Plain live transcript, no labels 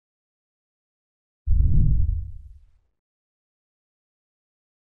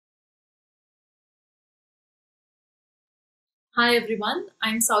Hi everyone,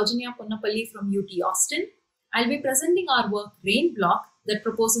 I'm Soujanya from UT Austin. I'll be presenting our work RainBlock that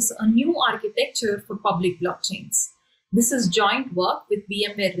proposes a new architecture for public blockchains. This is joint work with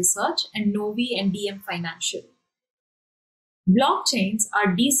VMware Research and Novi and Diem Financial. Blockchains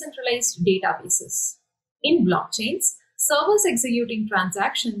are decentralized databases. In blockchains, servers executing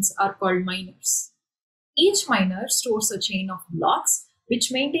transactions are called miners. Each miner stores a chain of blocks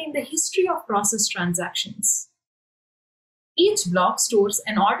which maintain the history of processed transactions. Each block stores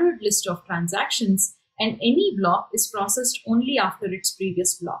an ordered list of transactions, and any block is processed only after its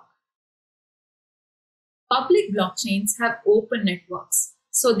previous block. Public blockchains have open networks,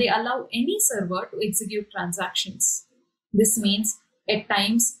 so they allow any server to execute transactions. This means, at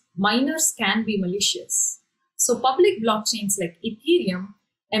times, miners can be malicious. So public blockchains like Ethereum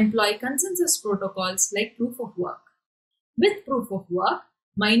employ consensus protocols like proof of work. With proof of work,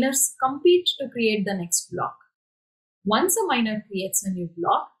 miners compete to create the next block. Once a miner creates a new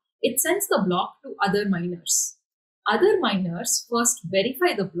block, it sends the block to other miners. Other miners first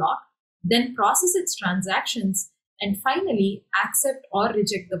verify the block, then process its transactions, and finally accept or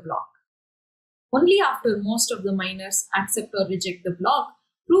reject the block. Only after most of the miners accept or reject the block,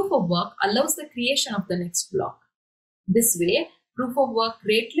 proof of work allows the creation of the next block. This way, proof of work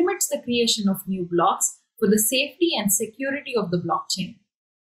rate limits the creation of new blocks for the safety and security of the blockchain.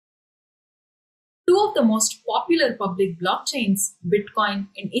 Two of the most popular public blockchains, Bitcoin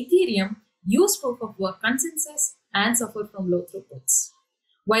and Ethereum, use proof of work consensus and suffer from low throughputs.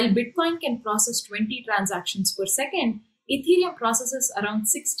 While Bitcoin can process 20 transactions per second, Ethereum processes around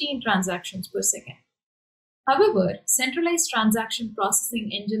 16 transactions per second. However, centralized transaction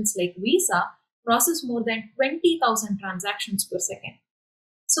processing engines like Visa process more than 20,000 transactions per second.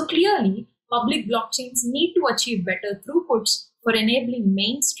 So clearly, public blockchains need to achieve better throughputs for enabling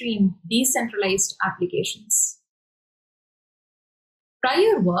mainstream decentralized applications.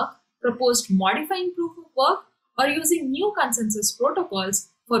 Prior work proposed modifying proof of work or using new consensus protocols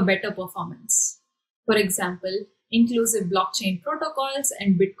for better performance. For example, inclusive blockchain protocols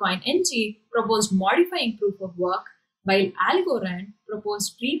and Bitcoin NG proposed modifying proof of work, while Algorand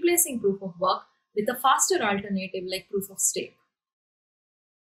proposed replacing proof of work with a faster alternative like proof of stake.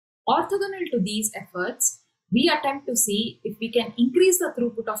 Orthogonal to these efforts, we attempt to see if we can increase the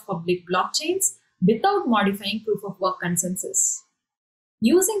throughput of public blockchains without modifying proof of work consensus.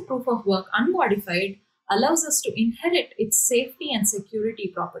 Using proof of work unmodified allows us to inherit its safety and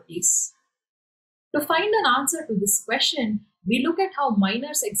security properties. To find an answer to this question, we look at how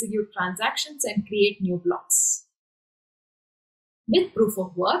miners execute transactions and create new blocks. With proof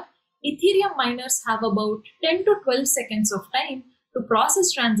of work, Ethereum miners have about 10 to 12 seconds of time to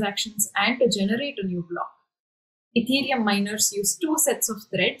process transactions and to generate a new block. Ethereum miners use two sets of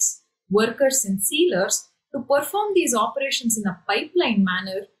threads, workers and sealers, to perform these operations in a pipeline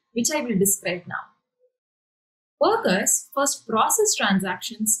manner, which I will describe now. Workers first process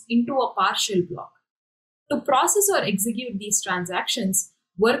transactions into a partial block. To process or execute these transactions,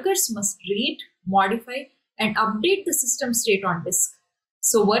 workers must read, modify, and update the system state on disk.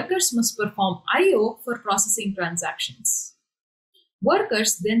 So workers must perform I/O for processing transactions.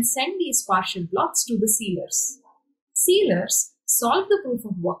 Workers then send these partial blocks to the sealers. Sealers solve the proof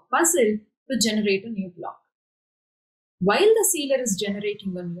of work puzzle to generate a new block. While the sealer is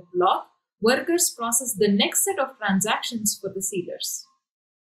generating a new block, workers process the next set of transactions for the sealers.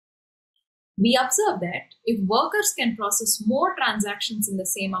 We observe that if workers can process more transactions in the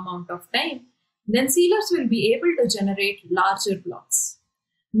same amount of time, then sealers will be able to generate larger blocks.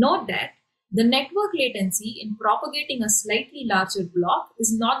 Note that the network latency in propagating a slightly larger block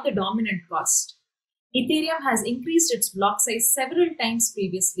is not the dominant cost. Ethereum has increased its block size several times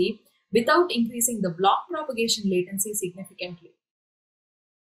previously without increasing the block propagation latency significantly.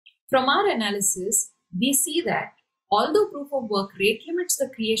 From our analysis, we see that although proof of work rate limits the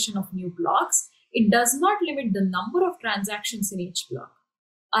creation of new blocks, it does not limit the number of transactions in each block.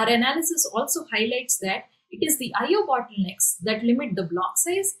 Our analysis also highlights that it is the I/O bottlenecks that limit the block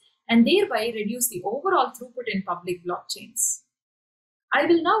size and thereby reduce the overall throughput in public blockchains. I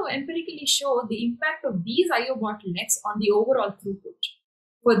will now empirically show the impact of these I/O bottlenecks on the overall throughput.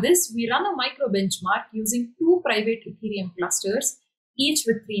 For this, we run a micro benchmark using two private Ethereum clusters, each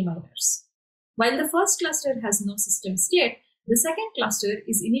with 3 miners. While the first cluster has no system state, the second cluster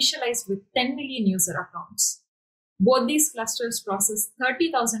is initialized with 10 million user accounts. Both these clusters process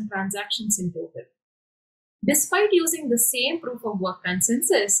 30,000 transactions in total. Despite using the same proof of work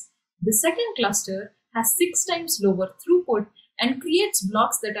consensus, the second cluster has 6 times lower throughput and creates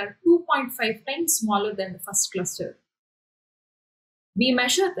blocks that are 2.5 times smaller than the first cluster. We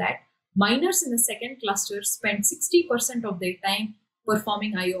measure that miners in the second cluster spend 60% of their time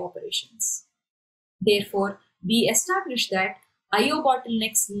performing I/O operations. Therefore, we establish that I/O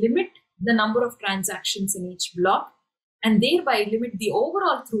bottlenecks limit the number of transactions in each block and thereby limit the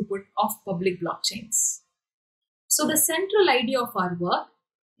overall throughput of public blockchains. So the central idea of our work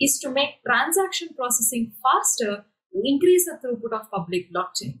is to make transaction processing faster to increase the throughput of public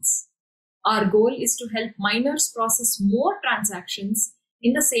blockchains. Our goal is to help miners process more transactions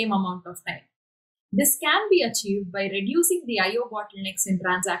in the same amount of time. This can be achieved by reducing the I/O bottlenecks in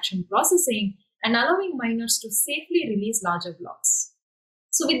transaction processing and allowing miners to safely release larger blocks.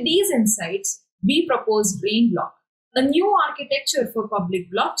 So with these insights, we propose RainBlock, a new architecture for public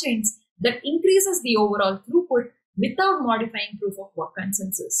blockchains that increases the overall throughput without modifying proof of work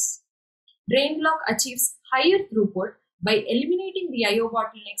consensus. RainBlock achieves higher throughput by eliminating the I/O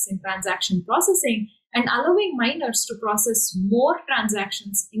bottlenecks in transaction processing and allowing miners to process more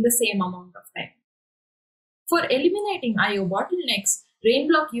transactions in the same amount of time. For eliminating I/O bottlenecks,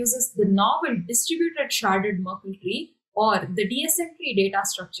 RainBlock uses the novel distributed sharded Merkle tree or the DSM-TREE data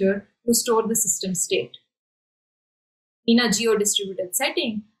structure to store the system state. In a geo-distributed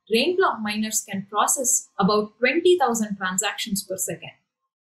setting, RainBlock miners can process about 20,000 transactions per second.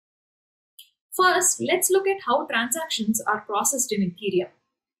 First, let's look at how transactions are processed in Ethereum.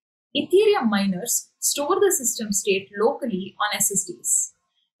 Ethereum miners store the system state locally on SSDs.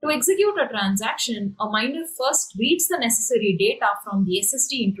 To execute a transaction, a miner first reads the necessary data from the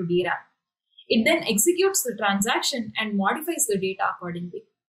SSD into DRAM. It then executes the transaction and modifies the data accordingly.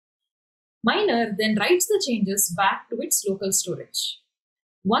 Miner then writes the changes back to its local storage.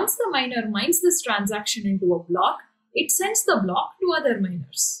 Once the miner mines this transaction into a block, it sends the block to other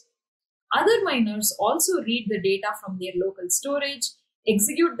miners. Other miners also read the data from their local storage,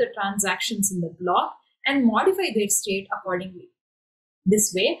 execute the transactions in the block, and modify their state accordingly.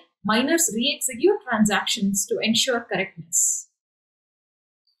 This way, miners re-execute transactions to ensure correctness.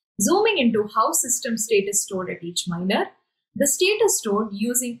 Zooming into how system state is stored at each miner, the state is stored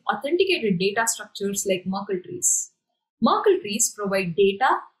using authenticated data structures like Merkle trees. Merkle trees provide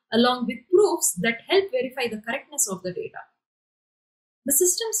data along with proofs that help verify the correctness of the data. The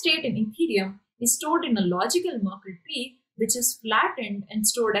system state in Ethereum is stored in a logical Merkle tree, which is flattened and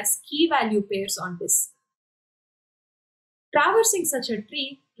stored as key value pairs on disk. Traversing such a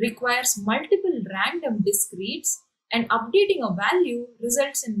tree requires multiple random disk reads, and updating a value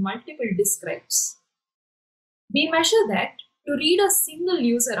results in multiple disk writes. We measure that to read a single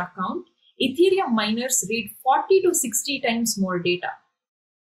user account, Ethereum miners read 40 to 60 times more data.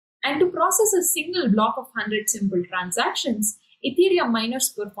 And to process a single block of 100 simple transactions, Ethereum miners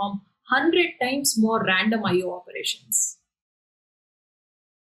perform 100 times more random I/O operations.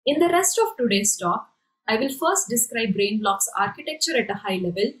 In the rest of today's talk, I will first describe RainBlock's architecture at a high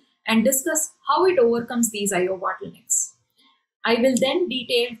level and discuss how it overcomes these I/O bottlenecks. I will then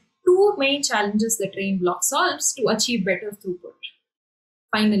detail two main challenges that RainBlock solves to achieve better throughput.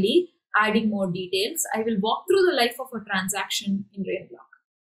 Finally, adding more details, I will walk through the life of a transaction in RainBlock.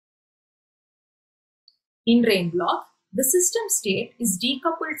 In RainBlock, the system state is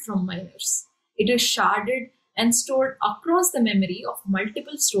decoupled from miners. It is sharded and stored across the memory of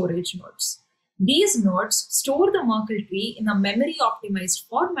multiple storage nodes. These nodes store the Merkle tree in a memory-optimized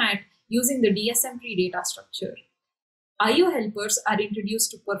format using the DSM-TREE data structure. I/O helpers are introduced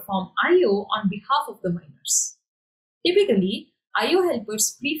to perform I/O on behalf of the miners. Typically, I/O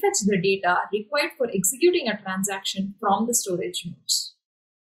helpers prefetch the data required for executing a transaction from the storage nodes.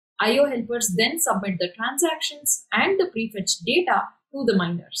 I/O helpers then submit the transactions and the prefetched data to the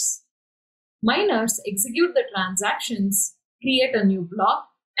miners. Miners execute the transactions, create a new block,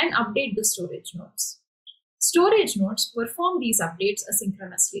 and update the storage nodes. Storage nodes perform these updates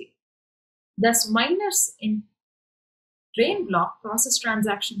asynchronously. Thus, miners in RainBlock process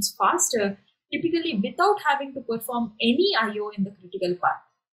transactions faster, typically without having to perform any I/O in the critical path.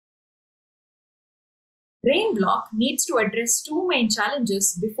 RainBlock needs to address two main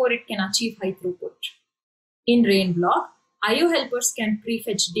challenges before it can achieve high throughput. In RainBlock, I/O helpers can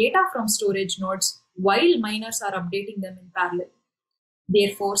prefetch data from storage nodes while miners are updating them in parallel.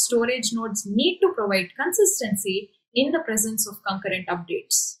 Therefore, storage nodes need to provide consistency in the presence of concurrent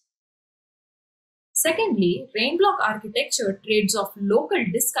updates. Secondly, RainBlock architecture trades off local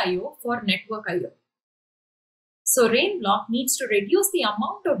disk I/O for network I/O. So RainBlock needs to reduce the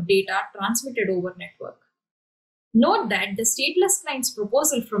amount of data transmitted over network. Note that the stateless client's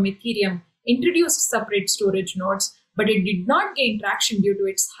proposal from Ethereum introduced separate storage nodes, but it did not gain traction due to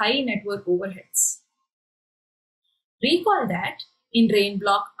its high network overheads. Recall that in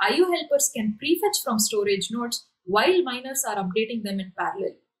RainBlock, I/O helpers can prefetch from storage nodes while miners are updating them in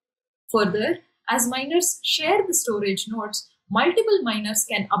parallel. Further, as miners share the storage nodes, multiple miners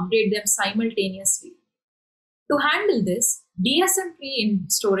can update them simultaneously. To handle this, DSM-TREE in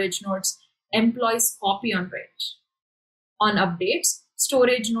storage nodes employs copy on write. On updates,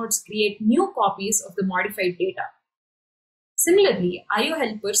 storage nodes create new copies of the modified data. Similarly, IO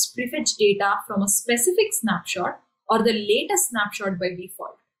helpers prefetch data from a specific snapshot or the latest snapshot by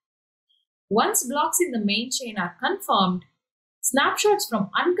default. Once blocks in the main chain are confirmed, snapshots from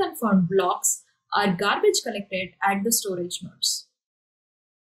unconfirmed blocks are garbage collected at the storage nodes.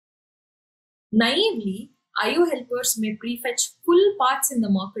 Naively, IO helpers may prefetch full paths in the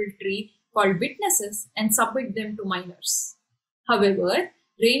Merkle tree called witnesses and submit them to miners. However,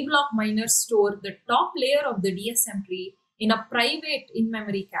 RainBlock miners store the top layer of the DSM tree in a private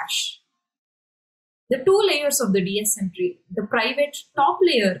in-memory cache. The two layers of the DSM tree, the private top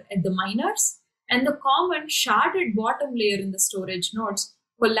layer at the miners and the common sharded bottom layer in the storage nodes,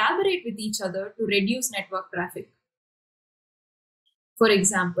 collaborate with each other to reduce network traffic. For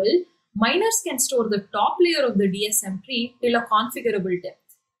example, miners can store the top layer of the DSM tree till a configurable depth.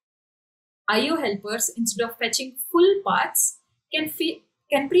 IO helpers, instead of fetching full paths, can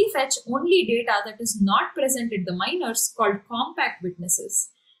prefetch only data that is not present at the miners called compact witnesses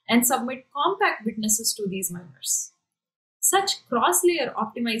and submit compact witnesses to these miners. Such cross-layer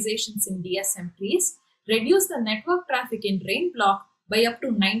optimizations in DSM trees reduce the network traffic in RainBlock by up to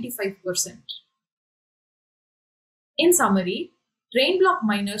 95%. In summary, RainBlock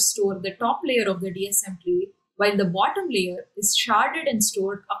miners store the top layer of the DSM tree while the bottom layer is sharded and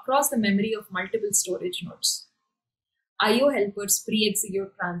stored across the memory of multiple storage nodes. IO helpers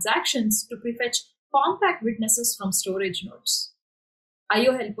pre-execute transactions to prefetch compact witnesses from storage nodes.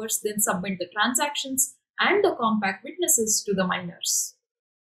 IO helpers then submit the transactions and the compact witnesses to the miners.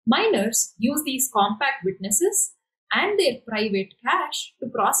 Miners use these compact witnesses and their private cache to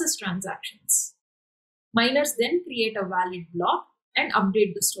process transactions. Miners then create a valid block and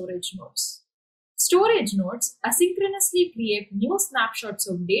update the storage nodes. Storage nodes asynchronously create new snapshots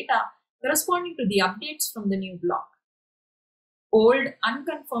of data corresponding to the updates from the new block. Old,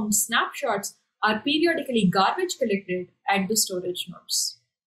 unconfirmed snapshots are periodically garbage collected at the storage nodes.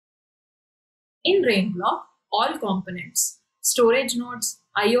 In RainBlock, all components, storage nodes,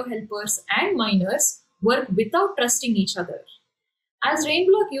 IO helpers, and miners work without trusting each other. As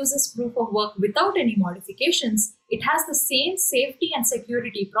RainBlock uses proof of work without any modifications, it has the same safety and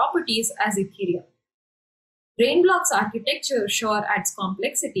security properties as Ethereum. RainBlock's architecture sure adds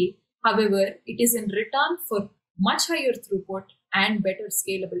complexity, however, it is in return for much higher throughput and better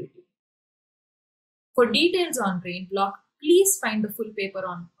scalability. For details on RainBlock, please find the full paper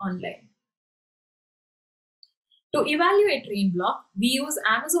online. To evaluate RainBlock, we use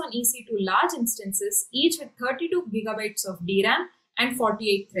Amazon EC2 large instances, each with 32 gigabytes of DRAM and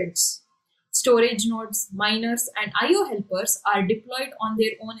 48 threads. Storage nodes, miners, and IO helpers are deployed on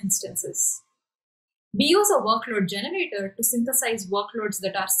their own instances. We use a workload generator to synthesize workloads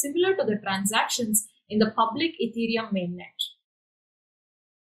that are similar to the transactions in the public Ethereum mainnet.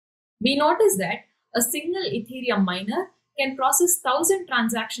 We notice that a single Ethereum miner can process 1,000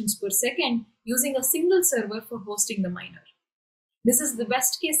 transactions per second using a single server for hosting the miner. This is the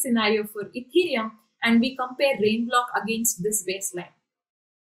best case scenario for Ethereum, and we compare RainBlock against this baseline.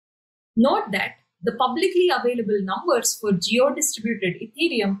 Note that the publicly available numbers for geo-distributed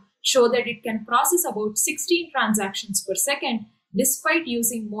Ethereum show that it can process about 16 transactions per second despite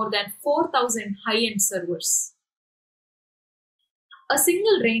using more than 4,000 high-end servers. A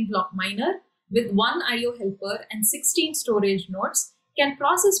single RainBlock miner with one IO helper and 16 storage nodes can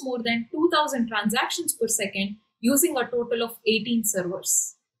process more than 2,000 transactions per second using a total of 18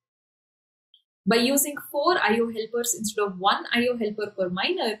 servers. By using 4 IO helpers instead of 1 IO helper per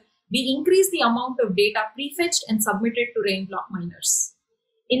miner, we increase the amount of data prefetched and submitted to RainBlock miners.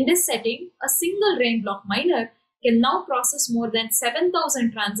 In this setting, a single RainBlock miner can now process more than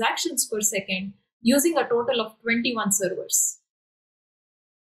 7,000 transactions per second using a total of 21 servers.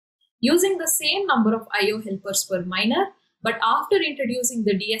 Using the same number of IO helpers per miner, but after introducing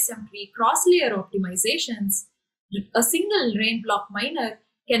the DSM-TREE cross-layer optimizations, a single RainBlock miner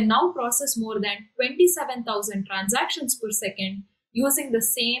can now process more than 27,000 transactions per second using the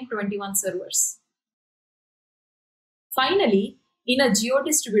same 21 servers. Finally, in a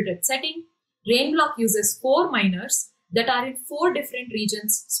geo-distributed setting, RainBlock uses 4 miners that are in 4 different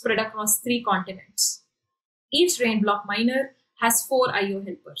regions spread across 3 continents. Each RainBlock miner has 4 IO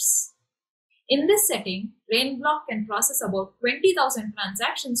helpers. In this setting, RainBlock can process about 20,000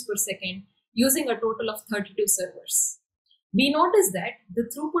 transactions per second using a total of 32 servers. We noticed that the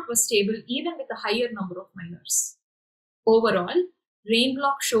throughput was stable even with a higher number of miners. Overall,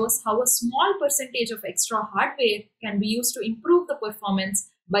 RainBlock shows how a small percentage of extra hardware can be used to improve the performance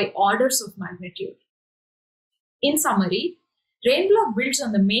by orders of magnitude. In summary, RainBlock builds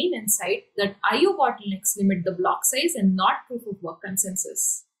on the main insight that I/O bottlenecks limit the block size and not proof of work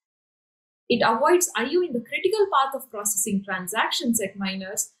consensus. It avoids I/O in the critical path of processing transactions at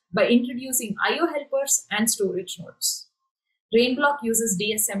miners by introducing I/O helpers and storage nodes. RainBlock uses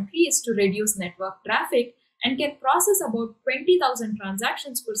DSM-TREEs to reduce network traffic and can process about 20,000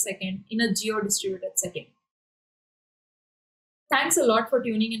 transactions per second in a geo-distributed setting. Thanks a lot for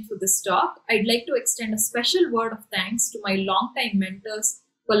tuning in for this talk. I'd like to extend a special word of thanks to my longtime mentors,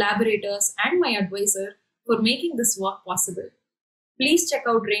 collaborators, and my advisor for making this work possible. Please check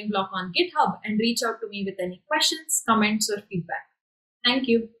out RainBlock on GitHub and reach out to me with any questions, comments, or feedback. Thank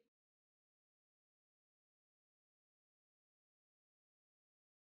you.